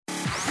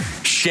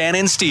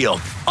Shannon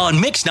Steele on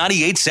Mix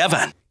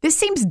 98.7. This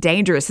seems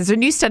dangerous. There's a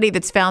new study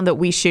that's found that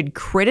we should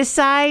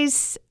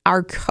criticize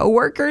our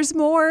coworkers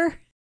more.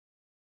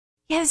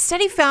 Yeah, the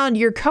study found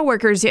your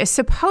coworkers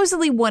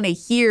supposedly want to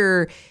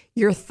hear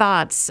your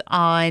thoughts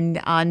on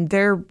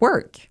their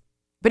work,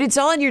 but it's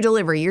all in your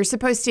delivery. You're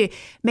supposed to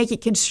make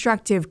it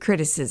constructive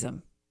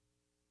criticism.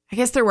 I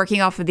guess they're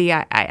working off of the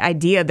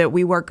idea that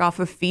we work off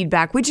of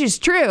feedback, which is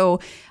true.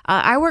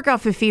 I work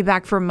off of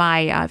feedback from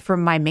my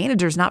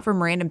managers, not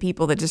from random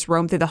people that just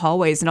roam through the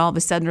hallways and all of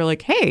a sudden they're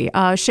like, "Hey,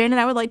 Shannon,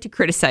 I would like to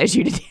criticize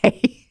you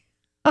today."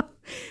 I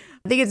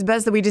think it's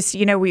best that we just,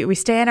 we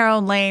stay in our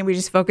own lane. We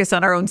just focus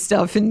on our own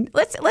stuff, and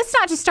let's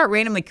not just start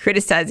randomly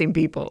criticizing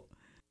people.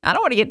 I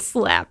don't want to get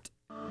slapped.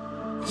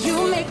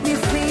 You make me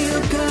feel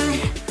good.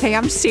 Hey,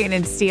 I'm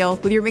Shannon Steele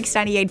with your Mix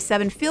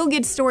 98.7 Feel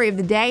Good Story of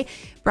the Day,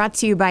 brought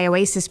to you by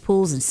Oasis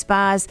Pools and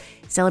Spas,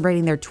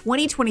 celebrating their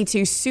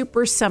 2022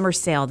 Super Summer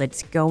Sale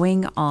that's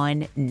going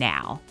on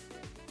now.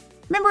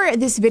 Remember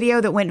this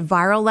video that went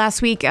viral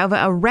last week of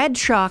a red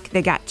truck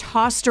that got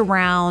tossed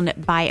around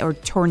by a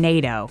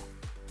tornado?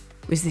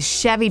 It was the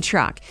Chevy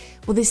truck.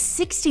 Well, this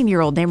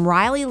 16-year-old named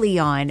Riley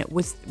Leon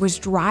was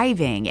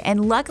driving,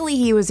 and luckily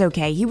he was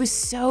okay. He was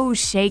so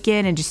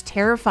shaken and just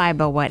terrified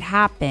by what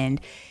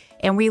happened.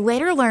 And we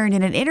later learned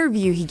in an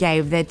interview he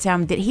gave that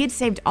he had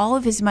saved all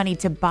of his money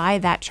to buy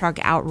that truck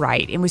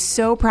outright and was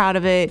so proud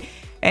of it.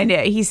 And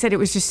he said it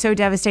was just so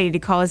devastating to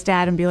call his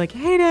dad and be like,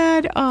 "Hey,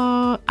 Dad,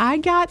 I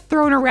got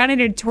thrown around in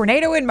a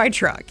tornado in my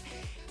truck."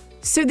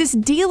 So this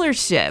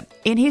dealership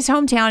in his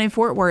hometown in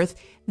Fort Worth,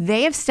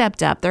 they have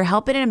stepped up. They're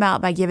helping him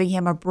out by giving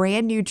him a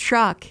brand new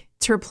truck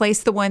to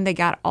replace the one that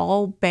got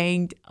all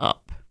banged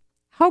up.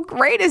 How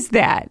great is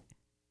that?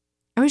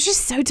 I was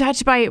just so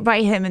touched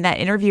by him in that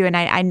interview, and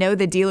I know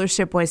the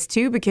dealership was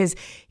too, because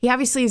he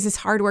obviously is this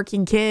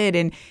hardworking kid,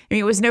 and I mean,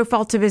 it was no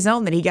fault of his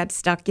own that he got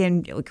stuck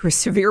in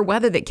severe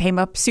weather that came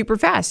up super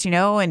fast,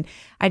 and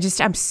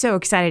I'm so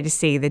excited to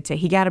see that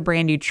he got a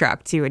brand new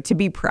truck to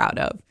be proud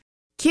of.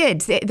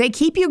 Kids, they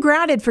keep you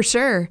grounded for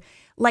sure.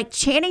 Like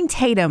Channing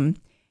Tatum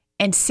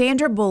and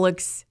Sandra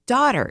Bullock's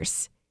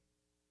daughters.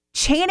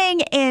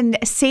 Channing and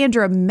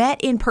Sandra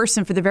met in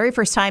person for the very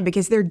first time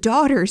because their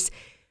daughters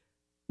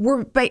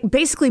were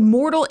basically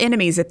mortal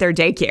enemies at their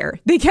daycare.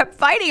 They kept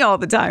fighting all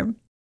the time.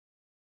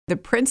 The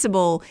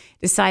principal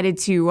decided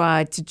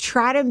to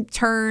try to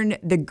turn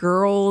the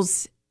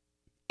girls'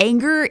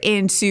 anger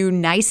into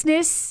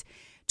niceness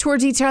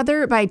towards each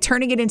other by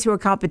turning it into a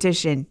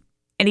competition.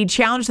 And he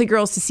challenged the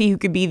girls to see who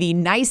could be the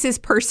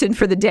nicest person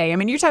for the day. I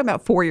mean, you're talking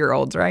about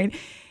 4-year-olds, right?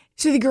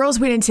 So the girls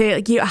went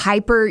into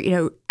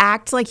hyper,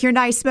 act like you're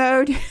nice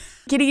mode,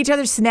 getting each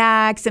other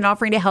snacks and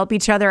offering to help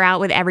each other out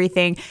with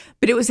everything.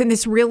 But it was in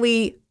this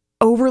really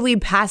overly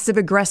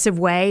passive-aggressive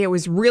way. It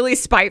was really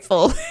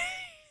spiteful.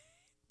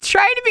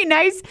 Trying to be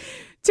nice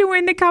to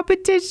win the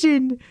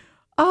competition.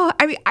 Oh,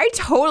 I mean, I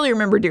totally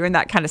remember doing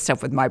that kind of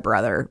stuff with my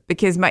brother,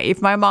 because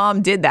if my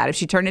mom did that, if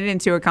she turned it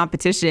into a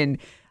competition,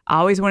 I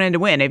always wanted to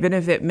win, even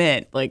if it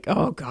meant like,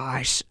 oh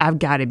gosh, I've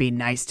got to be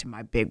nice to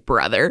my big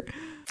brother.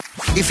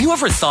 If you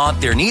ever thought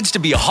there needs to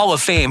be a Hall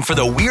of Fame for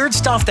the weird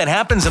stuff that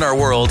happens in our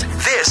world,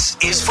 this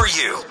is for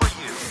you.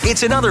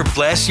 It's another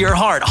Bless Your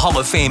Heart Hall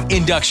of Fame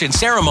induction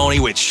ceremony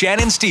with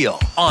Shannon Steele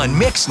on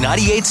Mix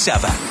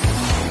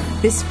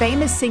 98.7. This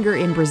famous singer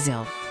in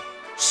Brazil,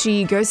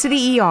 she goes to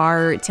the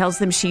ER, tells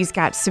them she's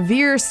got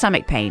severe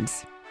stomach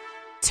pains.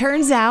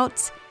 Turns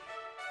out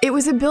it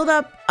was a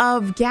buildup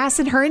of gas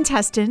in her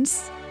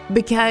intestines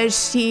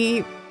because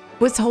she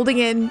was holding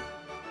in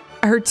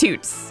her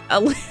toots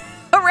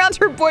around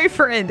her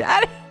boyfriend.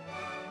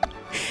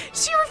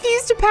 She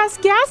refused to pass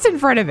gas in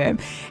front of him.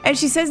 And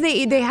she says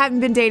they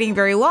hadn't been dating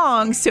very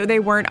long, so they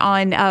weren't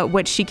on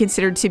what she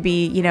considered to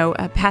be,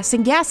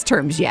 passing gas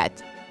terms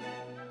yet.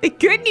 The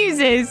good news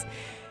is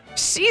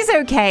she's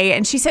okay.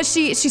 And she says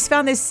she's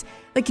found this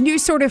new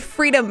sort of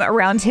freedom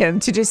around him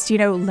to just,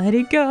 let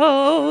it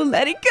go,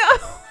 let it go.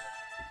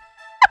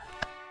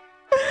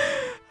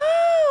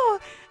 Oh,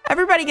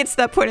 everybody gets to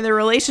that point in their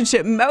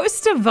relationship.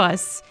 Most of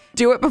us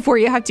do it before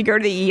you have to go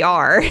to the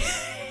ER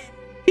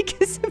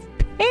because of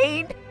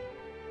pain.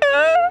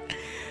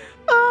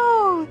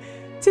 Oh,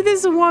 to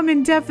this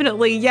woman,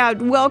 definitely. Yeah,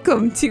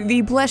 welcome to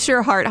the Bless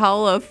Your Heart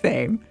Hall of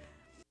Fame.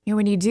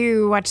 When you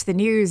do watch the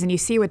news and you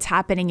see what's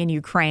happening in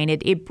Ukraine,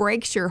 it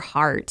breaks your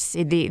heart.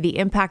 The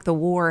impact the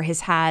war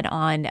has had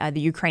on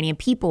the Ukrainian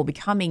people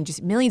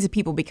millions of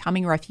people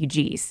becoming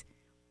refugees.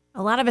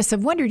 A lot of us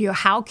have wondered,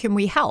 how can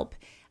we help?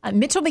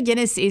 Mitchell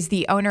McGinnis is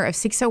the owner of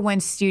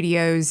 601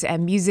 Studios, a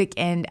music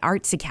and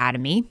arts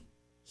academy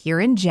here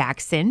in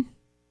Jackson.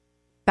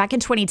 Back in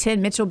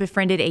 2010, Mitchell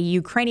befriended a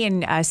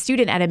Ukrainian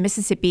student at a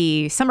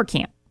Mississippi summer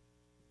camp.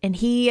 And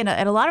he and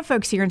a lot of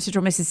folks here in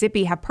Central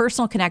Mississippi have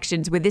personal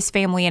connections with this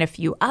family and a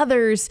few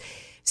others.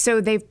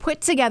 So they've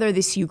put together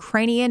this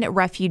Ukrainian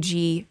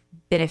refugee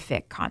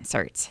benefit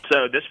concert.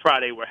 So this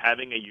Friday, we're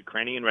having a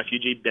Ukrainian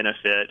refugee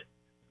benefit.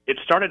 It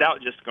started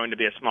out just going to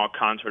be a small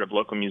concert of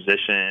local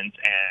musicians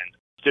and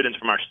students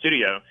from our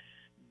studio.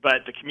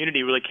 but the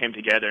community really came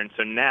together, and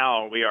so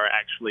now we are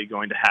actually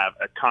going to have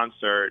a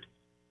concert,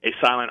 a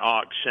silent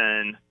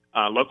auction,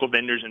 local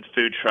vendors and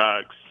food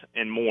trucks,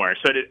 and more.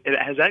 So it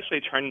has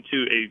actually turned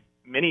into a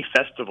mini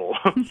festival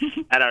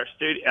at our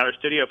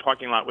studio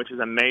parking lot, which is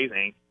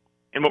amazing.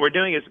 And what we're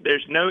doing is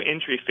there's no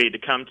entry fee to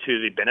come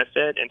to the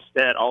benefit.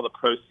 Instead, all the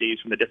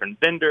proceeds from the different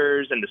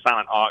vendors and the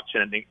silent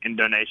auction and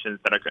donations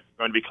that are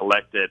going to be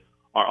collected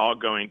are all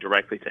going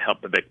directly to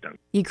help the victims.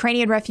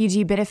 Ukrainian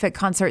Refugee Benefit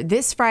Concert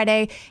this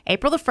Friday,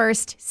 April the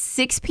 1st,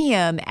 6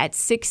 p.m. at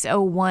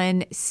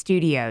 601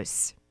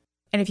 Studios.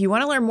 And if you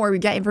want to learn more, we've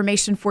got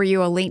information for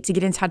you, a link to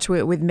get in touch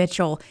with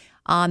Mitchell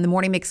on the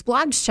Morning Mix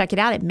blog. Just check it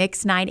out at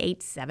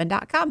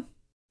mix987.com.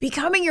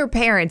 Becoming your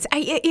parents.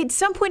 At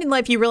some point in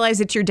life, you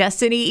realize it's your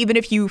destiny, even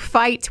if you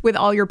fight with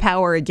all your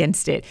power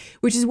against it,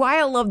 which is why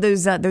I love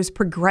those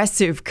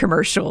progressive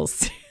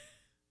commercials.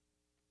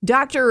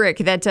 Dr. Rick,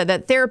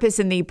 that therapist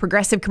in the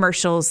progressive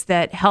commercials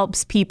that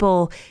helps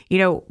people,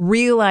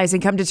 realize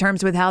and come to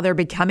terms with how they're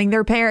becoming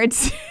their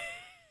parents.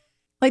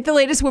 Like the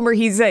latest one where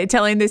he's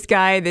telling this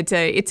guy that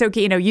it's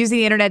okay, using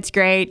the internet's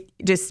great.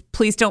 Just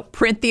please don't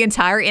print the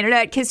entire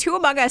internet, because who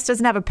among us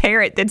doesn't have a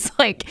parent that's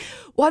like,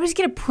 well, I'm just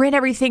going to print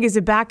everything as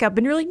a backup.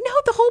 And you're like, no,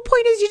 the whole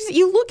point is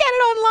you look at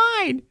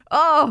it online.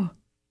 Oh,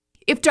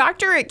 if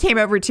Dr. Rick came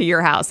over to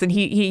your house and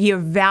he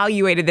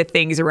evaluated the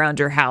things around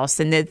your house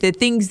and the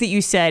things that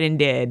you said and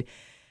did,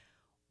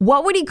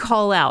 what would he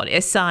call out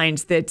as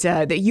signs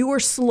that you were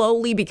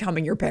slowly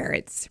becoming your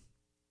parents?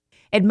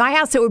 At my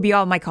house, it would be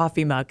all my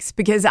coffee mugs,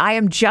 because I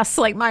am just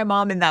like my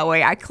mom in that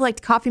way. I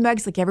collect coffee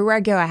mugs. Like everywhere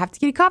I go, I have to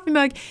get a coffee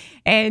mug,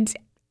 and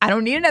I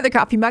don't need another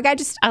coffee mug. I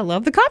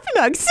love the coffee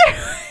mugs.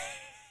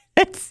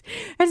 That's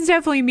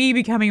definitely me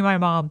becoming my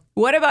mom.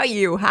 What about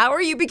you? How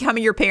are you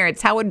becoming your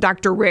parents? How would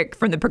Dr. Rick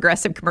from the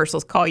progressive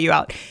commercials call you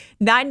out?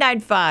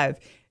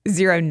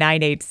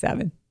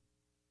 995-0987.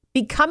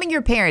 Becoming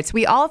your parents.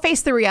 We all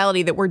face the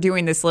reality that we're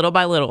doing this little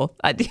by little.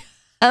 I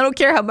don't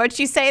care how much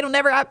you say it'll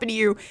never happen to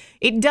you.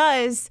 It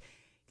does.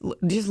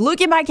 Just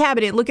look at my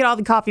cabinet. Look at all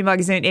the coffee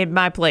mugs in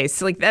my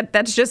place. Like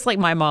that's just like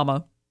my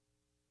mama.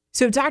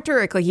 So if Dr.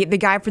 Rick, like the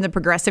guy from the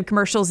progressive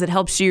commercials that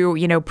helps you,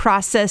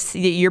 process that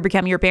you're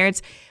becoming your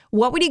parents,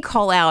 what would he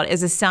call out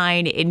as a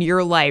sign in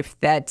your life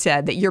that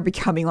you're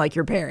becoming like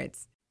your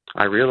parents?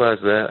 I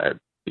realized that I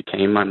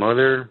became my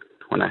mother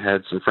when I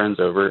had some friends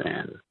over,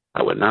 and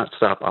I would not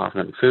stop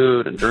offering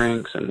food and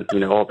drinks and,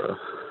 all the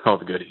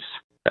goodies.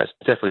 That's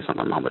definitely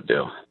something my mom would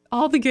do.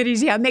 All the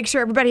goodies, yeah. Make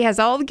sure everybody has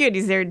all the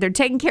goodies. They're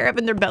taken care of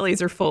and their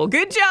bellies are full.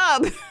 Good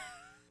job.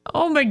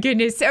 Oh, my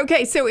goodness.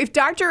 Okay, so if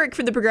Dr. Rick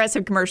from the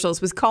progressive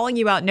commercials was calling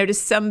you out,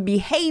 notice some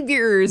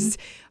behaviors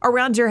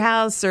around your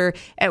house or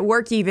at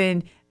work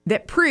even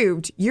that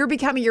proved you're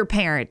becoming your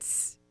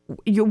parents,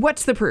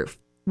 what's the proof?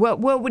 What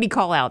would he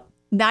call out?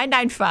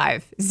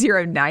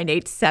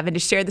 995-0987 to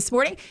share this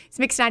morning. It's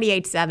Mix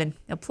 98.7,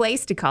 a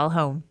place to call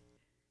home.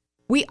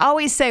 We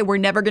always say we're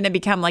never going to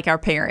become like our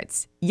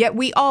parents, yet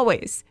we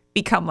always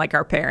become like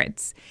our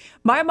parents.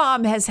 My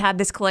mom has had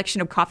this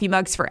collection of coffee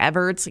mugs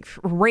forever. It's like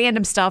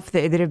random stuff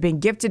that have been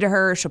gifted to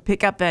her. She'll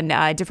pick up on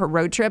different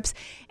road trips.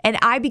 And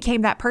I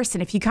became that person.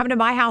 If you come to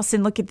my house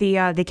and look at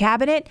the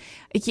cabinet,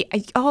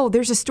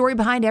 there's a story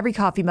behind every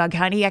coffee mug,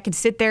 honey. I can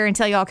sit there and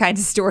tell you all kinds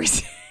of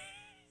stories.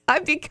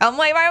 I've become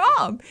like my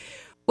mom.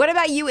 What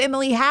about you,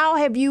 Emily? How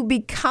have you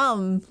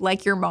become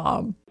like your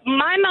mom?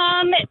 My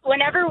mom,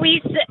 whenever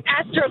we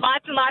asked her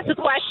lots and lots of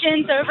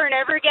questions over and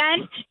over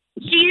again,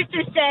 she used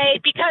to say,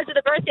 because of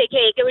the birthday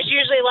cake, it was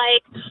usually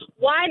like,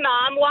 why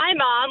mom, why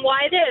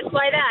this,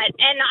 why that?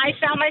 And I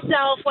found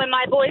myself when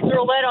my boys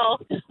were little,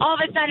 all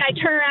of a sudden I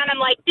turn around, I'm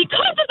like,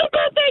 because of the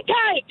birthday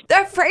cake.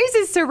 That phrase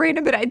is so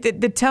random, but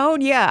the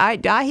tone, yeah,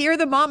 I hear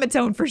the mama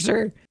tone for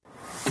sure.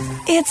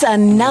 It's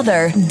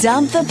another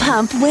Dump the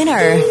Pump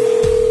winner.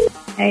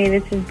 Hey,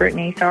 this is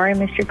Brittany. Sorry I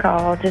missed your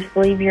call. Just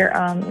leave your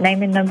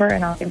name and number,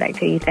 and I'll get back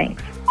to you.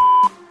 Thanks.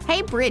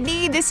 Hey,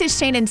 Brittany, this is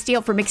Shannon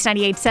Steele from Mix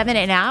 98.7,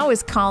 and I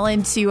was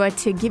calling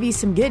to give you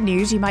some good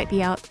news. You might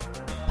be out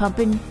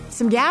pumping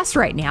some gas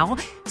right now.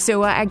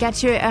 So I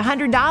got you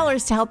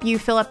 $100 to help you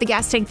fill up the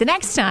gas tank the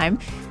next time.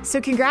 So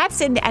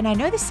congrats, and I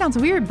know this sounds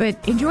weird,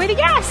 but enjoy the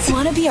gas.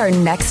 Want to be our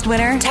next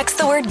winner? Text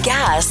the word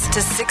gas to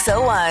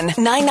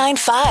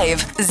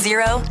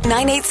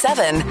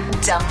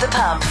 601-995-0987. Dump the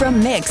Pump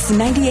from Mix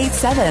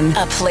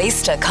 98.7, a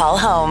place to call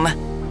home.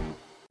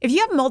 If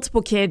you have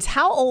multiple kids,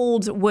 how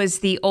old was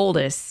the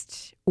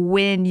oldest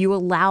when you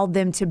allowed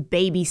them to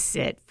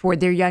babysit for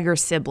their younger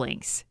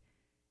siblings?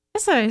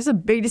 That's a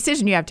big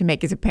decision you have to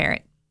make as a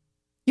parent.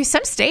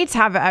 Some states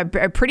have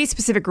a pretty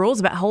specific rules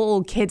about how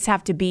old kids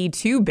have to be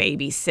to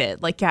babysit.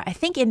 Like I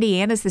think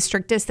Indiana's the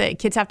strictest, that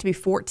kids have to be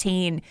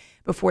 14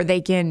 before they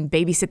can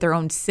babysit their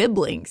own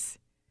siblings.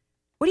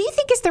 What do you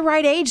think is the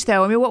right age,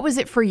 though? I mean, what was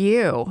it for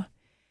you?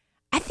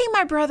 I think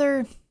my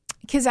brother...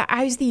 Because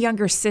I was the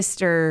younger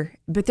sister,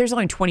 but there's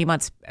only 20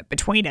 months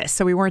between us.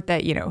 So we weren't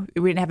that, we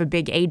didn't have a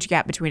big age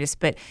gap between us.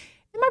 But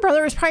my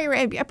brother was probably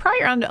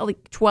around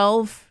like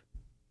 12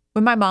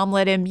 when my mom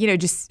let him,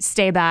 just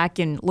stay back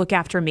and look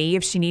after me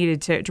if she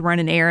needed to run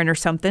an errand or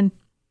something.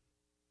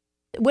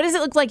 What does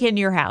it look like in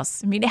your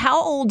house? I mean,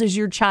 how old does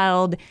your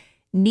child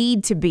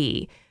need to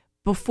be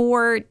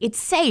before it's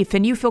safe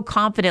and you feel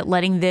confident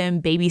letting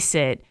them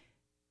babysit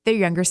their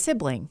younger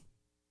sibling?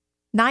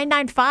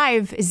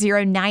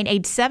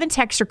 995-0987.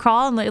 Text or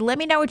call and let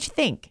me know what you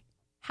think.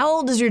 How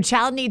old does your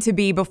child need to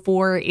be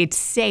before it's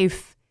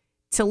safe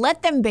to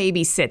let them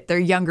babysit their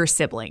younger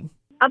sibling?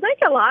 I think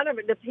a lot of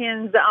it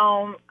depends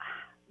on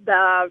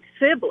the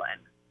sibling,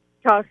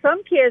 because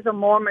some kids are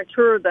more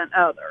mature than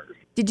others.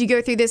 Did you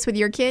go through this with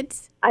your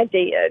kids? I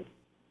did.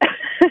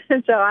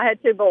 So I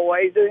had 2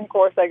 boys, and of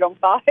course they're going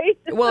to fight.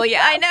 Well,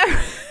 yeah, I know.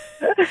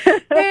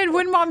 And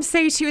when Mom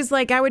says, she was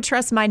like, I would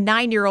trust my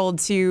 9-year-old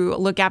to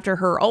look after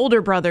her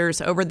older brothers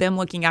over them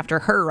looking after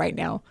her right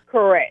now.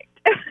 Correct.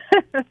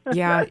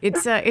 Yeah,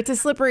 it's a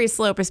slippery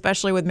slope,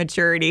 especially with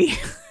maturity.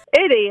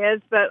 It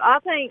is, but I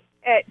think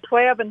at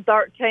 12 and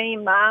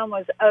 13, mine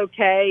was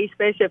okay,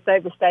 especially if they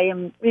were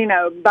staying,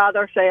 by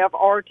themselves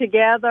or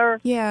together.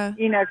 Yeah.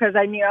 Because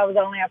they knew I was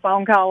only a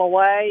phone call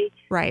away.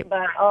 Right.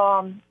 But,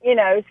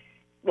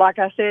 like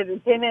I said,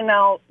 depending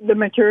on the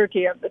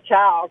maturity of the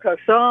child, because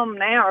some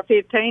now are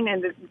 15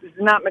 and is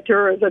not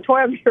mature as a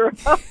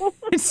 12-year-old.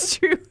 It's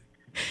true.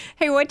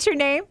 Hey, what's your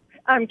name?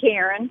 I'm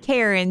Karen.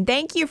 Karen,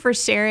 thank you for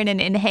sharing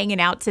and hanging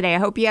out today. I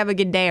hope you have a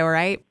good day, all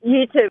right?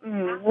 You too.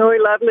 We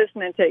love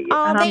listening to you.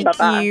 Oh, thank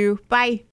Bye-bye. you. Bye.